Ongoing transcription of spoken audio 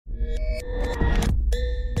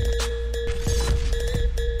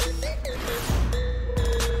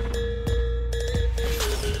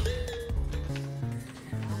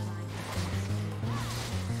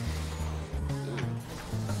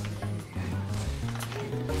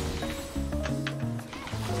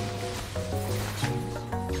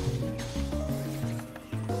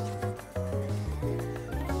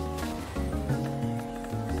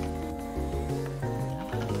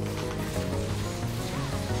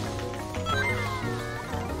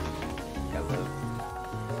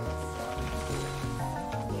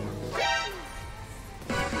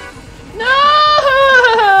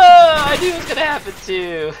happened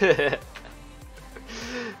to?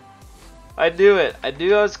 I knew it. I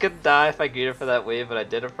knew I was gonna die if I greeted for that wave, but I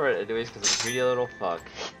did it for it anyways because I'm a greedy little fuck.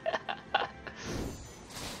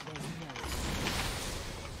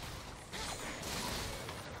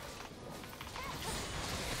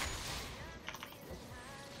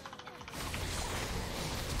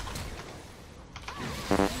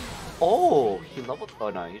 Oh, he leveled. Oh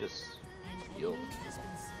no, he just healed.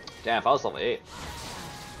 Damn, if I was level 8.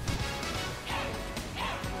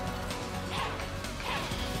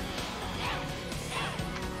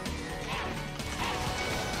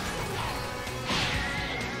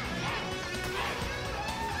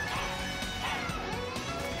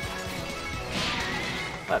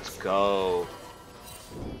 Let's go.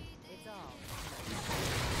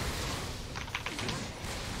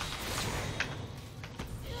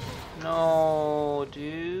 No,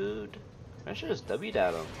 dude. I should just W'd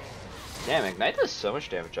at him. Damn, Ignite does so much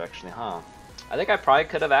damage actually, huh? I think I probably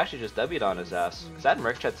could have actually just W'd on his ass. Because I had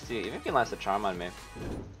Merc Chat to see, even if he lands a charm on me.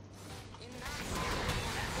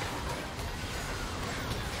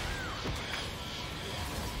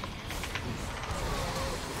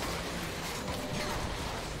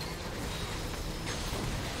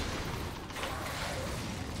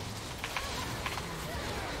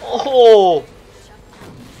 Oh!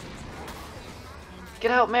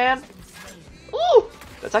 Get out, man! Ooh!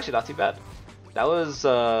 That's actually not too bad. That was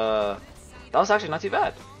actually not too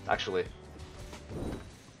bad, actually.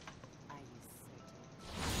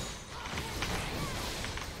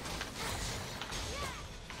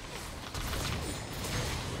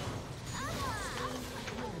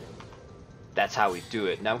 That's how we do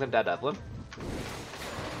it. Now I'm gonna die to Evelyn.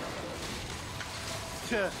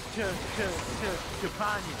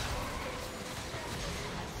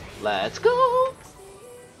 Let's go!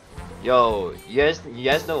 Yo, you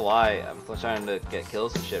guys know why I'm trying to get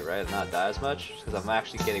kills and shit, right? And not die as much? Because I'm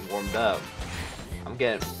actually getting warmed up. I'm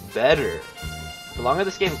getting better. The longer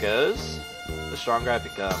this game goes, the stronger I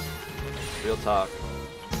become. Real talk.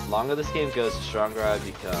 The longer this game goes, the stronger I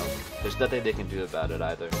become. There's nothing they can do about it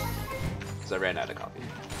either. Because I ran out of coffee.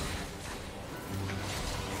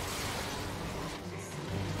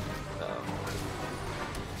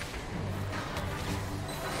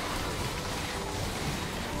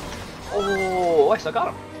 Oh, I still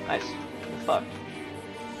got him. Nice. What the fuck?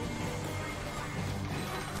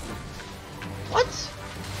 What?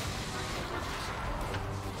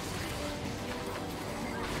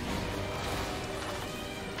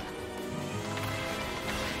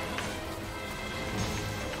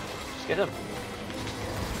 Just get him.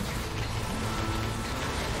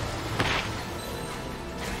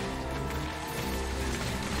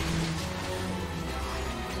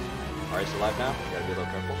 Alright, he's alive now. You gotta be a little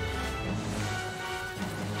careful.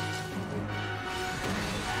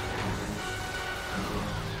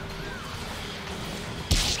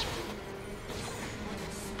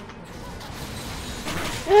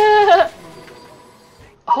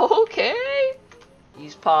 Okay,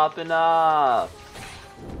 he's popping up.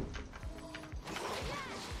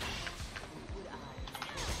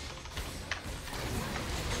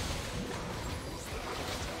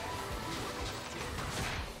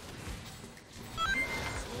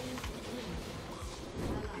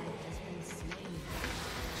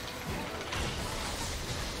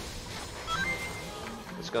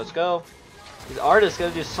 Let's go, let's go. These artists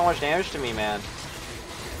gonna do so much damage to me, man.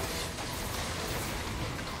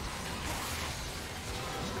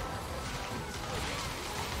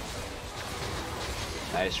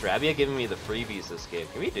 Nice, Rabia giving me the freebies this game.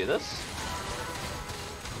 Can we do this?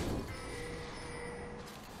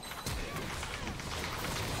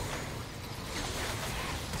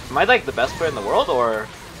 Am I like the best player in the world, or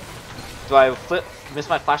do I miss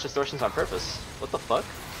my flash distortions on purpose? What the fuck?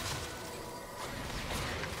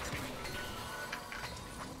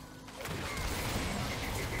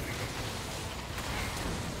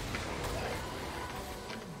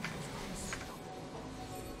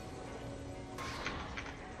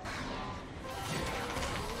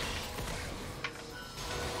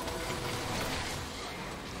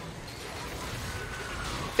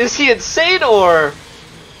 Is he insane, or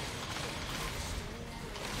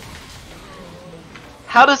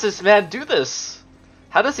how does this man do this?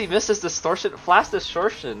 How does he miss his distortion, flash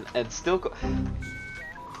distortion, and still go?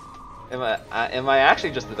 Am I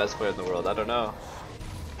actually just the best player in the world? I don't know.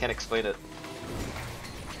 Can't explain it.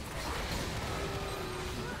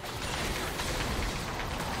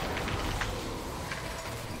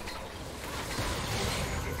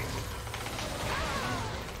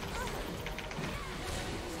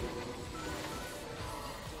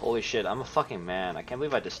 Holy shit, I'm a fucking man. I can't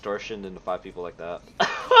believe I distortioned into 5 people like that.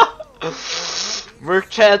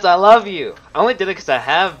 Merchants, I love you! I only did it because I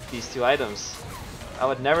have these two items. I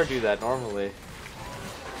would never do that normally.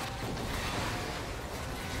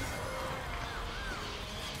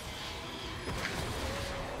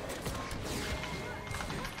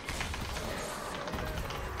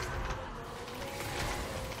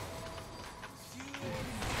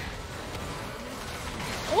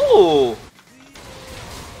 Ooh!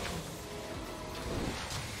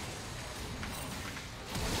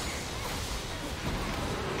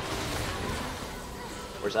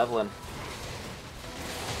 Where's Evelyn?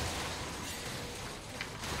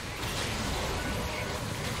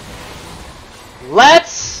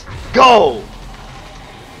 Let's go!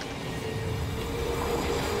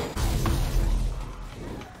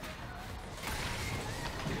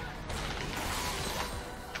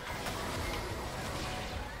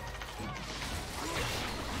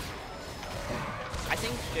 I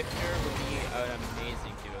think Shiphtur would be an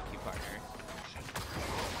amazing duo queue partner.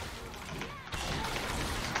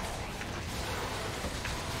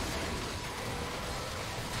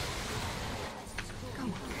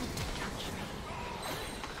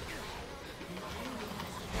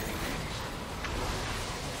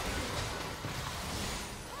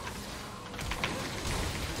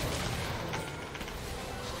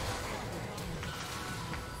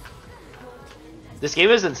 This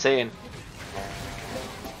game is insane.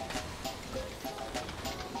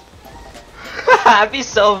 I'd be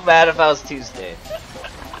so mad if I was Tuesday.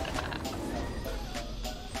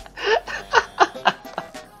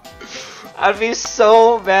 I'd be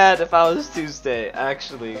so mad if I was Tuesday,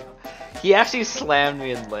 actually. He actually slammed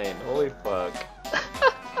me in lane. Holy fuck.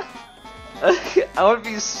 I would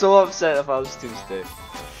be so upset if I was Tuesday.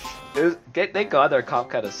 Thank God their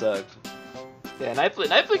comp kinda sucked. Yeah,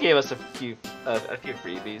 Nightflip gave us a few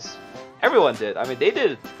freebies. Everyone did. I mean, they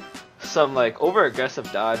did some like over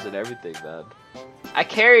aggressive dives and everything, man. I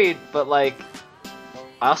carried, but like,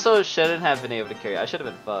 I also shouldn't have been able to carry. I should have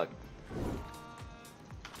been fucked.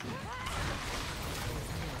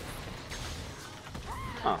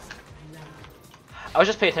 Huh. I was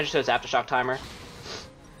just paying attention to his aftershock timer.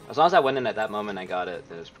 As long as I went in at that moment, I got it.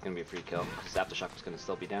 It was gonna be a free kill because aftershock was gonna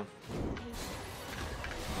still be down.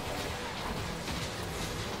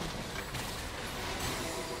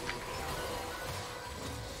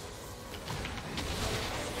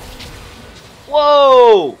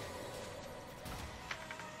 Whoa!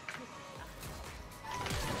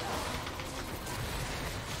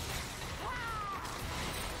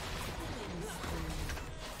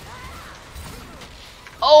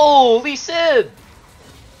 Holy Sid!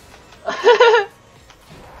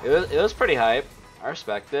 it was pretty hype. I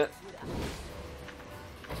respect it.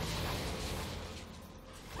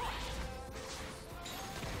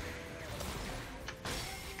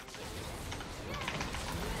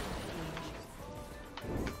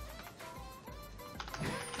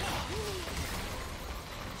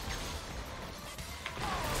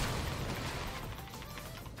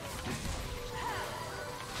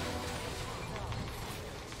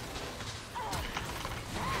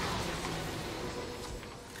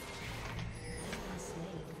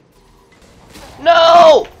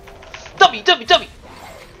 No! W!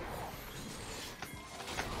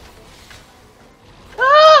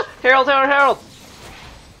 Ah! Herald!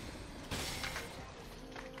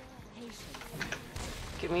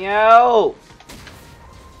 Get me out!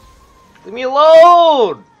 Leave me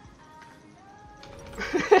alone!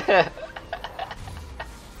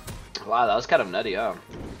 Wow, that was kind of nutty, huh?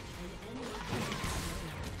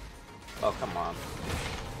 Oh, come on.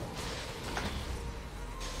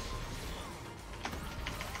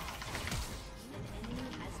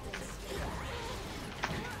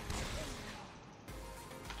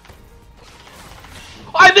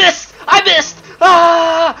 I missed!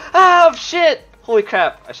 Ah, shit! Holy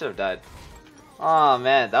crap, I should have died. Oh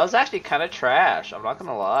man, that was actually kind of trash, I'm not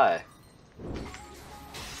gonna lie.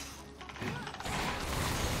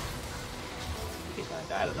 He's gonna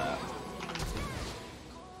die to that.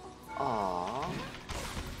 Aww.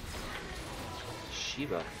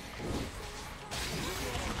 Shiva.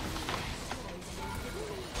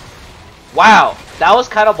 Wow, that was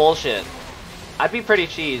kind of bullshit. I'd be pretty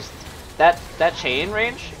cheesed. That chain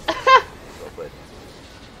range?